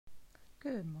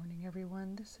Good morning,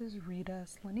 everyone. This is Rita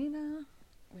Slanina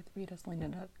with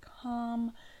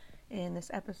ritaslanina.com. In this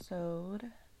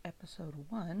episode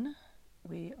 1,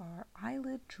 we are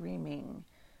eyelid dreaming.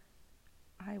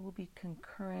 I will be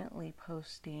concurrently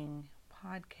posting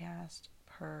podcast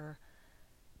per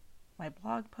my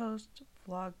blog post,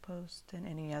 vlog post, and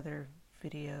any other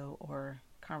video or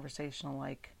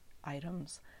conversational-like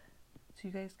items. So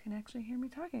you guys can actually hear me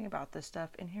talking about this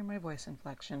stuff and hear my voice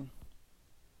inflection.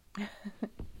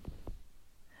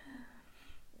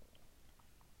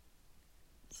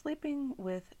 Sleeping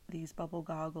with these bubble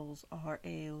goggles are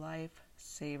a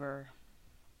lifesaver.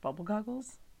 Bubble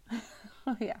goggles?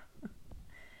 Oh yeah.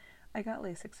 I got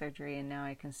LASIK surgery and now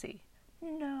I can see.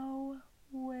 No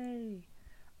way.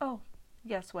 Oh,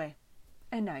 yes way.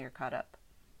 And now you're caught up.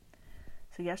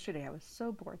 So yesterday I was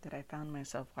so bored that I found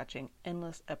myself watching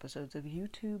endless episodes of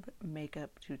YouTube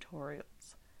makeup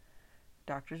tutorials.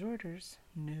 Doctor's orders,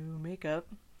 no makeup.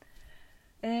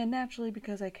 And naturally,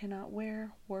 because I cannot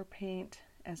wear war paint,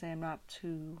 as I am not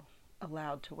too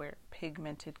allowed to wear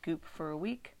pigmented goop for a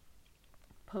week,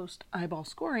 post eyeball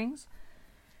scorings,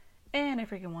 and I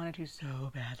freaking wanted to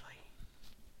so badly.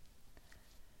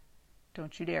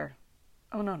 Don't you dare.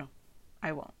 Oh, no,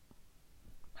 I won't.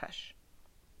 Hush.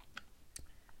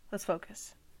 Let's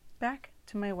focus. Back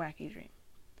to my wacky dream.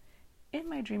 In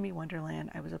my dreamy wonderland,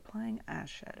 I was applying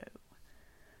eyeshadow.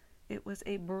 It was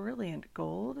a brilliant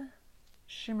gold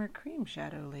shimmer cream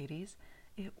shadow, ladies.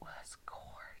 It was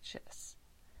gorgeous.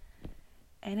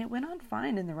 And it went on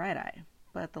fine in the right eye,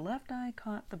 but the left eye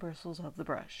caught the bristles of the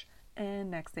brush.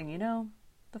 And next thing you know,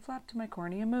 the flap to my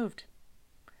cornea moved.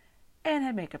 And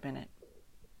had makeup in it.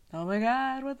 Oh my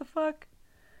god, what the fuck?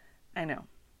 I know.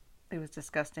 It was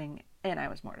disgusting, and I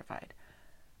was mortified.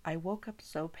 I woke up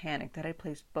so panicked that I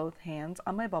placed both hands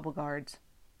on my bubble guards.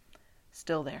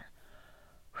 Still there.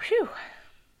 Whew!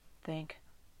 Thank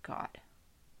God.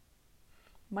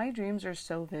 My dreams are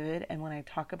so vivid, and when I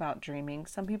talk about dreaming,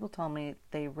 some people tell me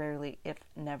they rarely, if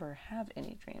never, have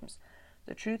any dreams.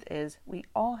 The truth is, we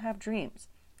all have dreams.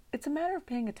 It's a matter of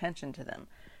paying attention to them,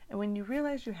 and when you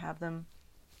realize you have them,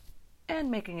 and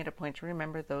making it a point to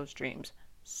remember those dreams,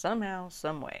 somehow,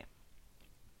 some way.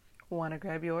 Want to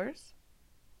grab yours?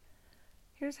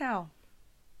 Here's how.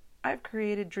 I've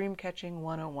created Dream Catching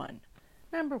 101.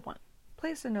 Number 1.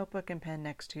 Place a notebook and pen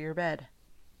next to your bed.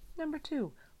 Number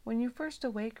 2. When you first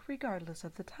awake, regardless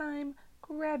of the time,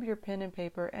 grab your pen and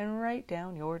paper and write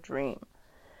down your dream.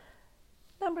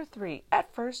 Number 3.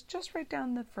 At first, just write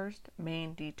down the first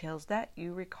main details that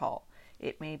you recall.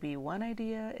 It may be one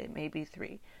idea, it may be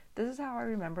 3. This is how I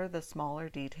remember the smaller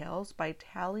details, by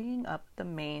tallying up the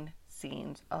main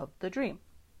scenes of the dream.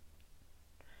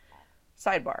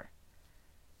 Sidebar.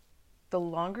 The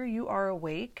longer you are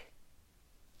awake,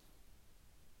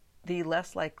 the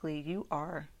less likely you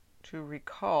are to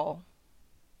recall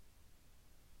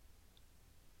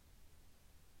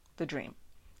the dream.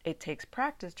 It takes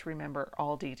practice to remember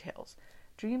all details.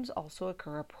 Dreams also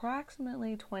occur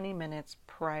approximately 20 minutes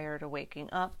prior to waking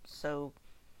up, so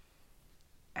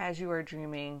as you are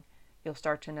dreaming, you'll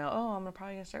start to know, I'm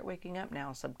probably going to start waking up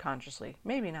now subconsciously.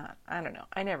 Maybe not. I don't know.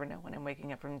 I never know when I'm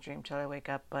waking up from the dream till I wake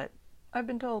up, but I've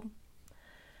been told.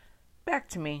 Back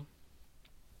to me.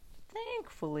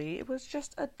 Thankfully, it was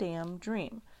just a damn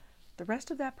dream. The rest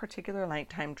of that particular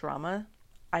nighttime drama,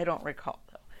 I don't recall,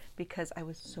 though, because I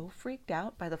was so freaked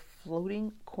out by the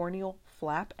floating corneal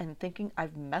flap and thinking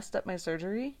I've messed up my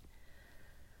surgery.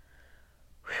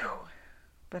 Whew.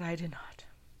 But I did not.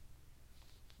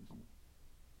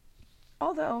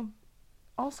 Although,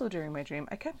 also during my dream,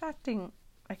 I kept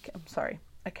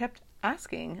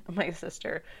asking my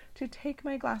sister to take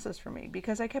my glasses from me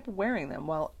because I kept wearing them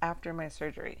while after my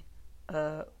surgery.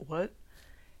 What?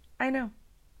 I know.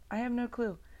 I have no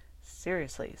clue.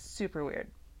 Seriously, super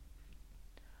weird.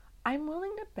 I'm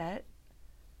willing to bet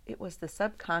it was the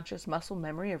subconscious muscle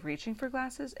memory of reaching for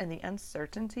glasses and the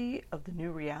uncertainty of the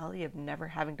new reality of never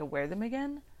having to wear them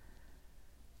again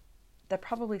that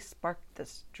probably sparked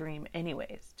this dream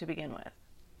anyways, to begin with.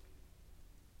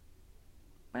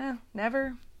 At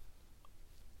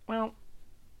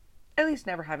least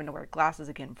never having to wear glasses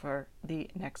again for the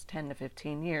next 10 to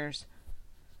 15 years.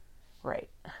 Right.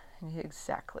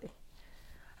 Exactly.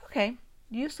 Okay.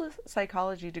 Useless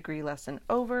psychology degree lesson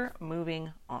over.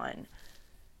 Moving on.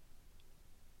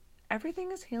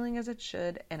 Everything is healing as it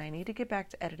should, and I need to get back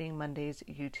to editing Monday's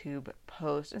YouTube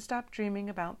post and stop dreaming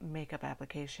about makeup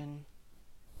application.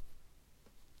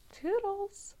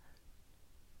 Toodles.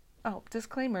 Oh,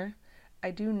 disclaimer. I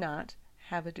do not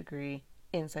have a degree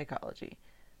in psychology.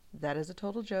 That is a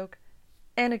total joke,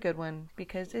 and a good one,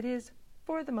 because it is,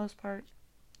 for the most part,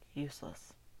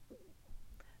 useless.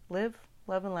 Live,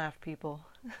 love, and laugh, people.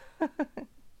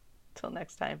 Till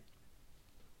next time.